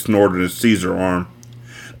 Stephen snorted and seized her arm.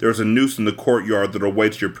 There is a noose in the courtyard that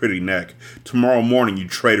awaits your pretty neck. Tomorrow morning, you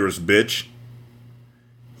traitorous bitch.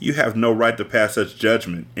 You have no right to pass such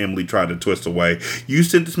judgment, Emily tried to twist away. You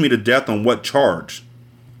sentenced me to death on what charge?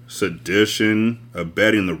 Sedition,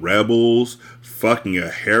 abetting the rebels, fucking a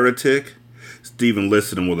heretic? Stephen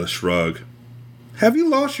listened with a shrug. Have you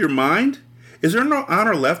lost your mind? Is there no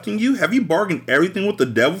honor left in you? Have you bargained everything with the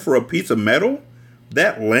devil for a piece of metal?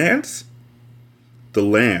 That lance? The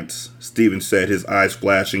lance, Stephen said, his eyes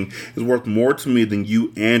flashing, is worth more to me than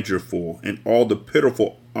you and your fool, and all the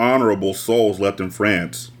pitiful, honorable souls left in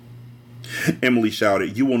France. Emily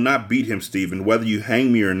shouted, You will not beat him, Stephen, whether you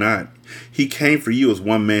hang me or not. He came for you as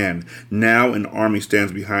one man. Now an army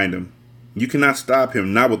stands behind him. You cannot stop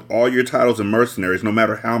him, not with all your titles and mercenaries, no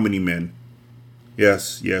matter how many men.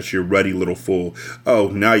 Yes, you're ruddy little fool. Oh,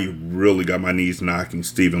 now you really got my knees knocking,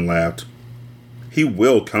 Stephen laughed. He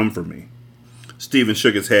will come for me. Stephen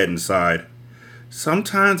shook his head and sighed.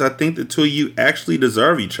 Sometimes I think the two of you actually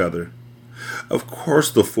deserve each other. Of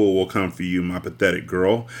course the fool will come for you, my pathetic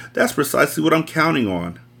girl. That's precisely what I'm counting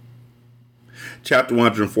on. Chapter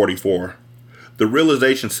 144. The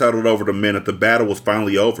realization settled over the men that the battle was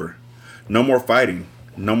finally over. No more fighting.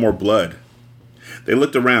 No more blood. They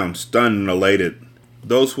looked around, stunned and elated.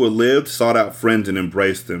 Those who had lived sought out friends and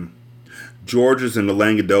embraced them. Georges and the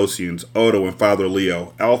Languedocians, Odo and Father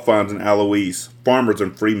Leo, Alphonse and Alois, farmers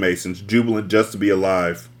and Freemasons, jubilant just to be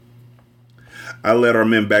alive. I led our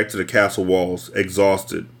men back to the castle walls,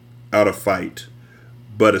 exhausted, out of fight,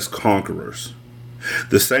 but as conquerors.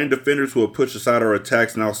 The same defenders who had pushed aside our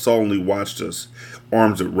attacks now sullenly watched us,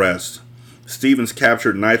 arms at rest. Stephen's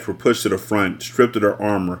captured knights were pushed to the front, stripped of their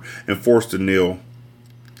armor, and forced to kneel.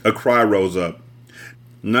 A cry rose up.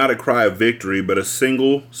 Not a cry of victory, but a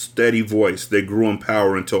single, steady voice that grew in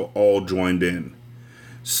power until all joined in.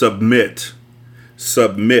 Submit!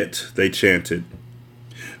 Submit! They chanted.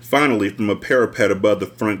 Finally, from a parapet above the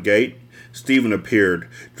front gate, Stephen appeared,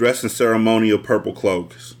 dressed in ceremonial purple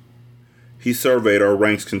cloaks. He surveyed our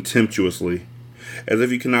ranks contemptuously, as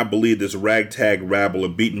if he could not believe this ragtag rabble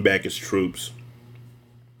had beaten back his troops.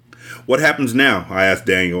 What happens now? I asked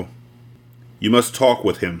Daniel. You must talk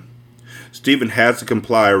with him. Stephen has to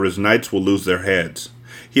comply or his knights will lose their heads.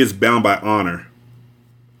 He is bound by honor.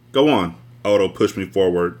 Go on, Odo pushed me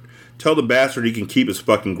forward. Tell the bastard he can keep his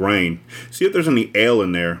fucking grain. See if there's any ale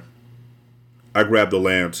in there. I grabbed the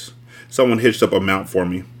lance. Someone hitched up a mount for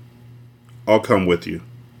me. I'll come with you,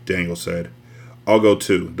 Daniel said. I'll go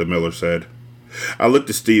too, the miller said. I looked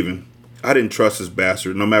at Stephen. I didn't trust this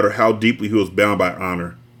bastard, no matter how deeply he was bound by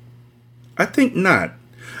honor. I think not.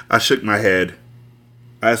 I shook my head.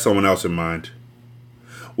 I had someone else in mind.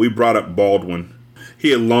 We brought up Baldwin. He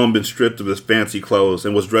had long been stripped of his fancy clothes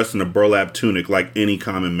and was dressed in a burlap tunic like any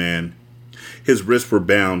common man. His wrists were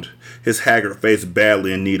bound, his haggard face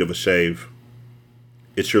badly in need of a shave.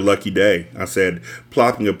 It's your lucky day, I said,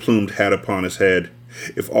 plopping a plumed hat upon his head.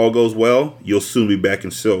 If all goes well, you'll soon be back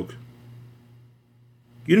in silk.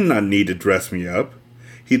 You do not need to dress me up.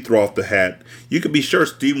 He threw off the hat. You can be sure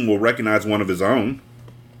Stephen will recognize one of his own.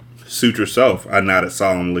 Suit yourself, I nodded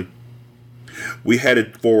solemnly. We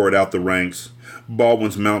headed forward out the ranks,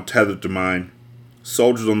 Baldwin's mount tethered to mine.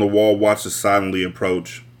 Soldiers on the wall watched us silently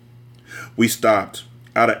approach. We stopped,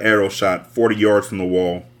 out of arrow shot, 40 yards from the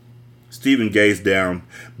wall. Stephen gazed down,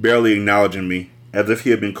 barely acknowledging me, as if he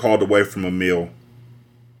had been called away from a meal.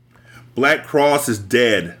 Black Cross is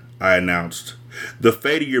dead, I announced. The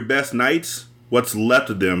fate of your best knights, what's left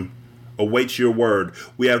of them, awaits your word.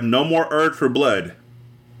 We have no more urge for blood.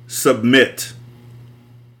 Submit.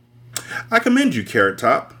 I commend you, Carrot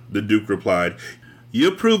Top, the Duke replied. You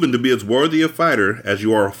have proven to be as worthy a fighter as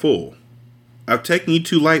you are a fool. I've taken you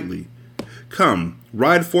too lightly. Come,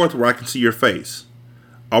 ride forth where I can see your face.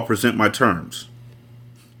 I'll present my terms.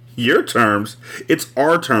 Your terms? It's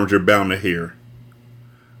our terms you're bound to hear.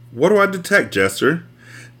 What do I detect, Jester?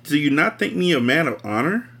 Do you not think me a man of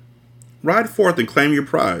honor? Ride forth and claim your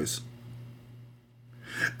prize.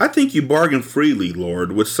 I think you bargain freely,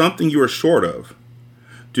 Lord, with something you are short of.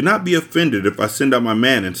 Do not be offended if I send out my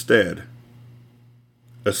man instead.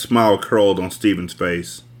 A smile curled on Stephen's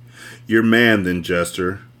face. Your man, then,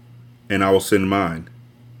 Jester, and I will send mine.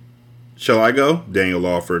 Shall I go? Daniel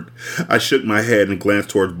offered. I shook my head and glanced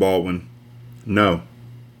towards Baldwin. No.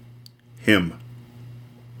 Him.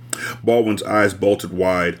 Baldwin's eyes bolted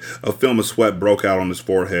wide. A film of sweat broke out on his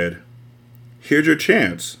forehead. Here's your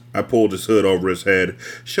chance. I pulled his hood over his head.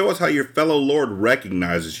 Show us how your fellow lord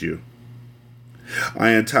recognizes you. I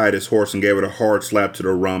untied his horse and gave it a hard slap to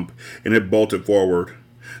the rump, and it bolted forward.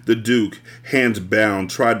 The Duke, hands bound,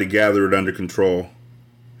 tried to gather it under control.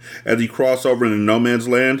 As he crossed over into no man's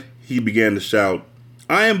land, he began to shout,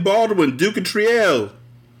 I am Baldwin, Duke of Triel!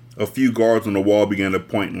 A few guards on the wall began to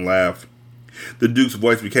point and laugh. The Duke's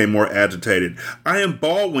voice became more agitated. I am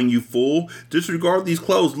Baldwin, you fool! Disregard these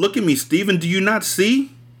clothes. Look at me, Stephen. Do you not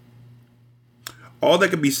see? All that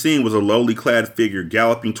could be seen was a lowly clad figure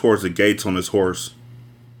galloping towards the gates on his horse.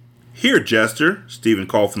 Here, Jester, Stephen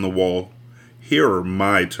called from the wall. Here are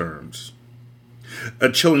my terms. A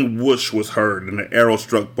chilling whoosh was heard, and an arrow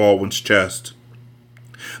struck Baldwin's chest.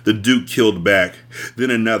 The Duke killed back,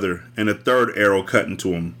 then another, and a third arrow cut into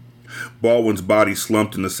him. Baldwin's body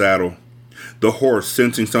slumped in the saddle. The horse,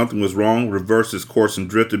 sensing something was wrong, reversed his course and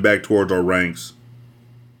drifted back towards our ranks.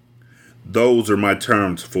 Those are my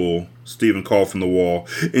terms, fool, Stephen called from the wall.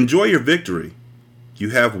 Enjoy your victory.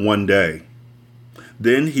 You have one day.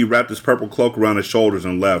 Then he wrapped his purple cloak around his shoulders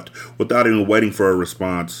and left, without even waiting for a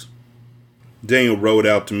response. Daniel rode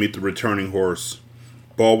out to meet the returning horse.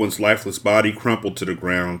 Baldwin's lifeless body crumpled to the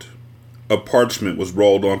ground. A parchment was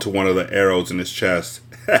rolled onto one of the arrows in his chest.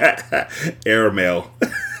 Airmail.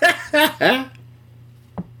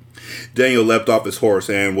 Daniel leapt off his horse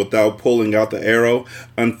and, without pulling out the arrow,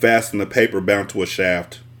 unfastened the paper bound to a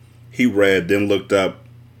shaft. He read, then looked up.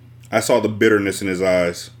 I saw the bitterness in his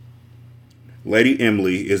eyes. Lady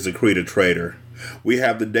Emily is decreed a traitor. We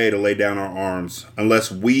have the day to lay down our arms.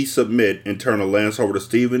 Unless we submit and turn a lance over to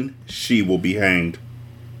Stephen, she will be hanged.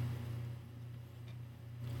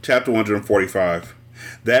 Chapter 145.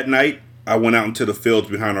 That night, I went out into the fields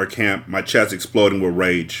behind our camp, my chest exploding with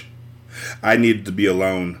rage. I needed to be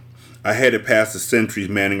alone. I headed past the sentries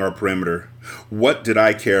manning our perimeter. What did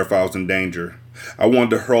I care if I was in danger? I wanted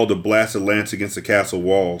to hurl the blasted lance against the castle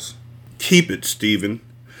walls. Keep it, Stephen.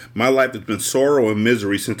 My life has been sorrow and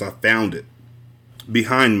misery since I found it.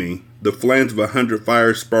 Behind me, the flames of 100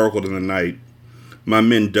 fires sparkled in the night. My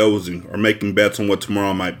men dozing or making bets on what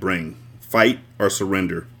tomorrow might bring. Fight or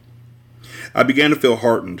surrender. I began to feel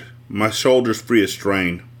heartened, my shoulders free of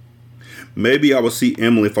strain. Maybe I would see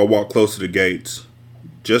Emily if I walked close to the gates.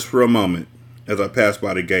 Just for a moment, as I passed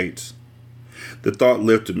by the gates. The thought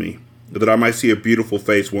lifted me, that I might see a beautiful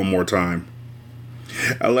face one more time.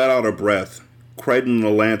 I let out a breath, cradling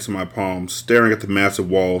the lance in my palms, staring at the massive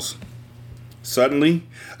walls. Suddenly,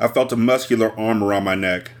 I felt a muscular arm around my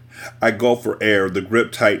neck. I gulped for air, the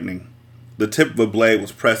grip tightening. The tip of a blade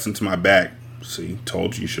was pressed into my back. See,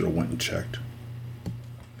 told you should have went and checked.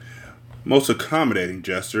 Most accommodating,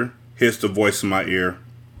 Jester, hissed a voice in my ear.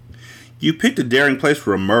 You picked a daring place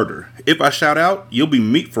for a murder. If I shout out, you'll be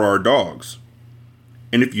meat for our dogs.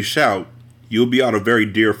 And if you shout, you'll be out a very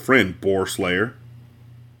dear friend, Boar Slayer.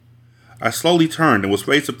 I slowly turned and was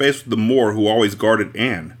face to face with the Moor who always guarded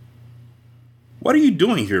Anne. What are you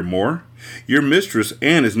doing here, Moor? Your mistress,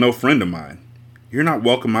 Anne, is no friend of mine. You're not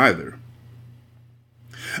welcome either.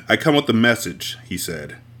 I come with a message, he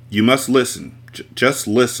said. You must listen. Just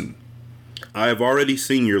listen. I have already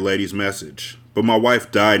seen your lady's message, but my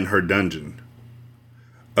wife died in her dungeon.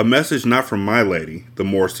 A message not from my lady, the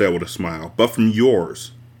Moor said with a smile, but from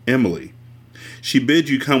yours, Emily. She bids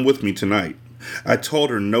you come with me tonight. I told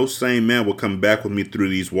her no sane man will come back with me through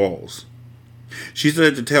these walls. She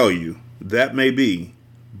said to tell you, that may be,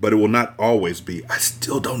 but it will not always be. I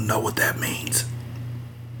still don't know what that means.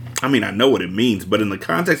 I mean, I know what it means, but in the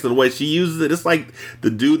context of the way she uses it, it's like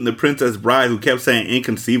the dude in The Princess Bride who kept saying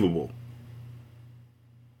inconceivable.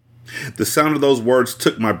 The sound of those words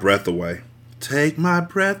took my breath away. Take my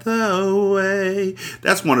breath away.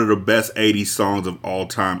 That's one of the best 80s songs of all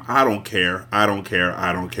time. I don't care. I don't care.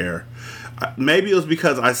 I don't care. Maybe it was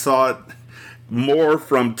because I saw it more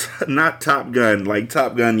from, not Top Gun, like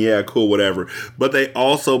Top Gun, yeah, cool, whatever. But they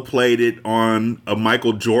also played it on a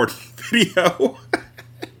Michael Jordan video.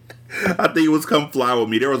 I think it was Come Fly With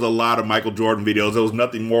Me. There was a lot of Michael Jordan videos. There was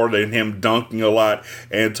nothing more than him dunking a lot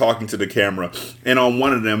and talking to the camera. And on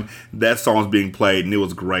one of them, that song's being played, and it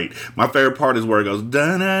was great. My favorite part is where it goes,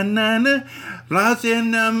 da-na-na-na, lost your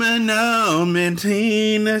number, no,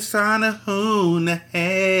 mentina, sana, hoona,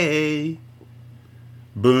 hey.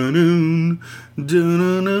 Ba-noon,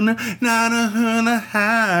 do-na-na-na, na-na-na,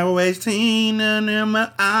 highway, tina,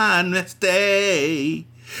 my honest day.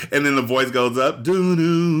 And then the voice goes up,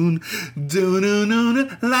 doo-noon,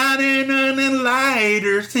 doo-noon, lighter and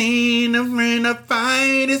lighter, seen a friend of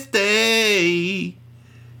finest day.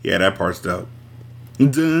 Yeah, that part's dope.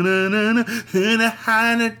 Doo-noon, in a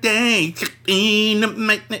holiday, in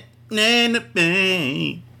a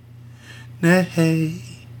bay. Hey,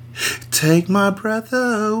 take my breath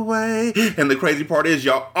away. And the crazy part is,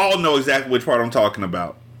 y'all all know exactly which part I'm talking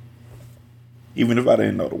about. Even if I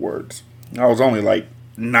didn't know the words. I was only like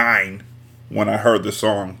 9 when I heard the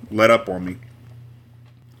song let up on me.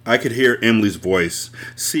 I could hear Emily's voice,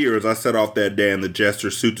 see her as I set off that day in the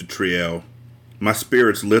Jester Suited Triel. My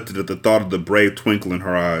spirits lifted at the thought of the brave twinkle in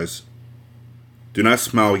her eyes. Do not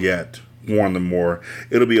smile yet, warned the Moor.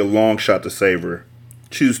 It'll be a long shot to save her.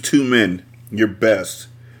 Choose 2 men, your best,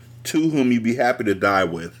 2 whom you'd be happy to die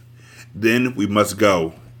with. Then we must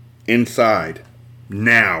go. Inside.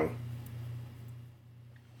 Now.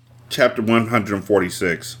 Chapter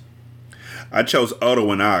 146. I chose Odo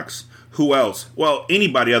and Ox. Who else? Well,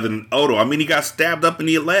 anybody other than Odo. I mean, he got stabbed up in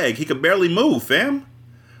the leg. He could barely move, fam.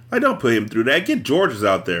 Like, don't put him through that. Get Georges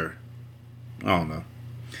out there. I don't know.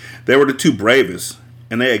 They were the 2 bravest,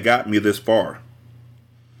 and they had got me this far.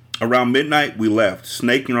 Around midnight, we left,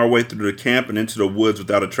 snaking our way through the camp and into the woods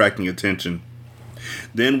without attracting attention.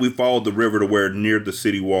 Then we followed the river to where it neared the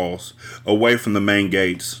city walls, away from the main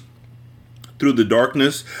gates. Through the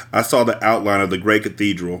darkness, I saw the outline of the great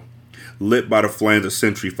cathedral, lit by the flames of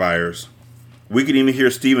sentry fires. We could even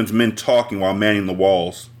hear Stephen's men talking while manning the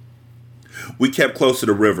walls. We kept close to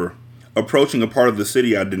the river, approaching a part of the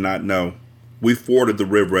city I did not know. We forded the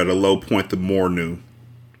river at a low point the Moor knew.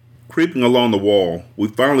 Creeping along the wall, we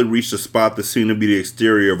finally reached a spot that seemed to be the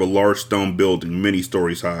exterior of a large stone building many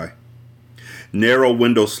stories high. Narrow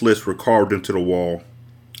window slits were carved into the wall.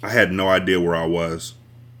 I had no idea where I was.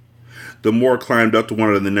 The Moor climbed up to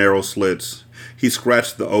one of the narrow slits. He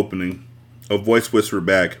scratched the opening. A voice whispered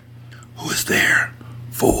back, "Who is there,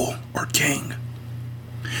 fool or king?"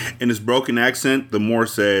 In his broken accent, the Moor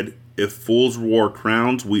said, "If fools wore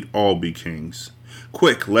crowns, we'd all be kings.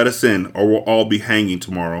 Quick, let us in, or we'll all be hanging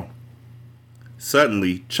tomorrow."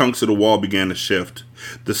 Suddenly, chunks of the wall began to shift.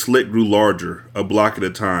 The slit grew larger, a block at a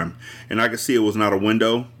time, and I could see it was not a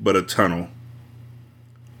window, but a tunnel.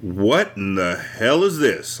 "What in the hell is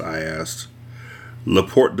this?" I asked. "La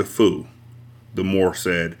Porte de Fou," the Moor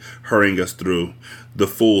said, hurrying us through. "The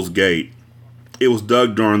Fool's Gate. It was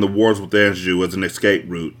dug during the wars with Anjou as an escape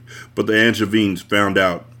route, but the Angevins found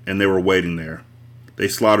out, and they were waiting there. They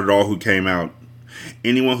slaughtered all who came out.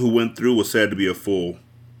 Anyone who went through was said to be a fool.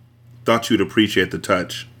 Thought you'd appreciate the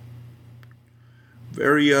touch."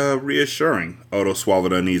 "Very, reassuring," Odo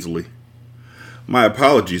swallowed uneasily. "My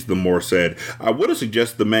apologies," the Moor said. "I would have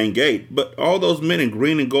suggested the main gate, but all those men in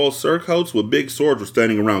green and gold surcoats with big swords were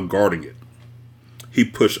standing around guarding it." He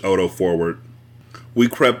pushed Odo forward. We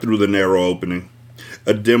crept through the narrow opening.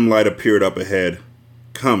 A dim light appeared up ahead.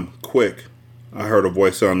 "Come, quick," I heard a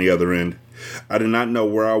voice on the other end. I did not know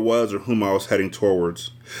where I was or whom I was heading towards.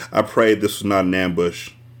 I prayed this was not an ambush.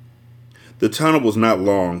 The tunnel was not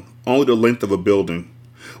long, only the length of a building.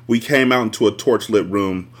 We came out into a torch-lit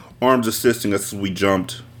room, arms assisting us as we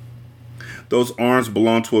jumped. Those arms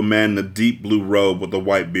belonged to a man in a deep blue robe with a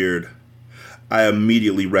white beard. I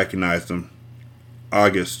immediately recognized him.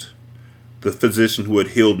 August, the physician who had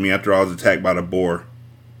healed me after I was attacked by the boar.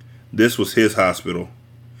 This was his hospital.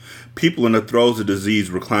 People in the throes of disease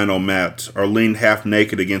reclined on mats or leaned half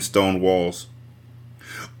naked against stone walls.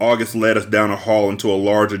 August led us down a hall into a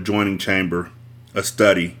large adjoining chamber, a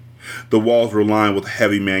study. The walls were lined with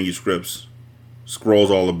heavy manuscripts, scrolls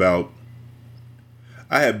all about.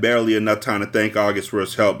 I had barely enough time to thank August for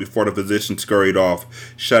his help before the physician scurried off,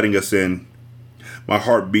 shutting us in. My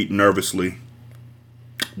heart beat nervously.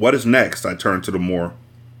 "What is next?" I turned to the Moor.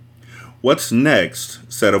 "What's next,"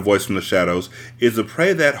 said a voice from the shadows, "is to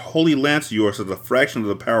pray that holy lance of yours has a fraction of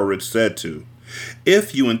the power it's said to,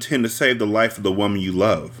 if you intend to save the life of the woman you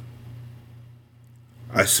love."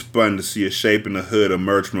 I spun to see a shape in the hood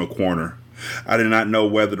emerge from a corner. I did not know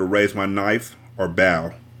whether to raise my knife or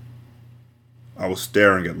bow. I was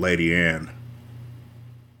staring at Lady Anne.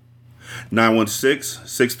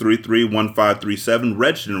 916-633-1537,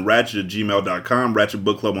 ratchetandratchet@gmail.com, Ratchet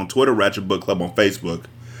Book Club on Twitter, Ratchet Book Club on Facebook.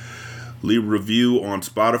 Leave a review on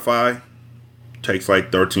Spotify. Takes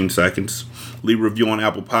like 13 seconds. Leave a review on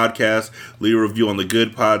Apple Podcasts. Leave a review on the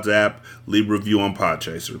Good Pods app. Leave a review on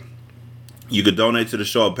Podchaser. You can donate to the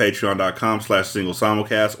show at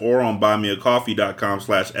patreon.com/singlesimulcast or on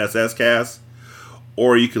buymeacoffee.com/sscast,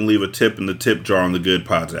 or you can leave a tip in the tip jar on the Good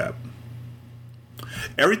Pods app.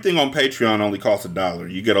 Everything on Patreon only costs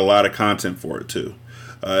 $1. You get a lot of content for it too,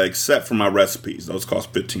 except for my recipes. Those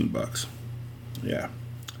cost $15. Yeah.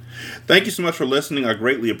 Thank you so much for listening. I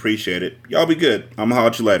greatly appreciate it. Y'all be good. I'm gonna holler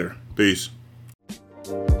at you later. Peace.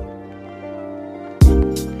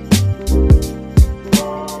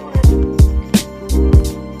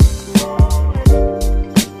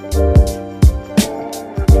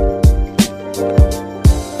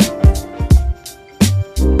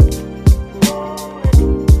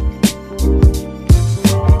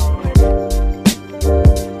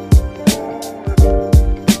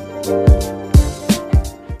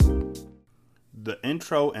 The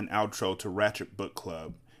intro and outro to Ratchet Book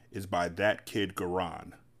Club is by That Kid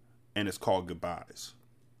Garan, and it's called Goodbyes.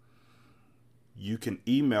 You can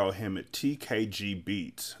email him at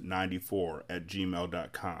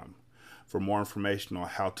tkgbeats94@gmail.com for more information on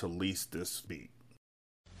how to lease this beat.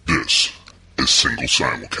 This is Single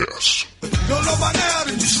Simulcast. Don't know by now,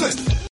 did you slip?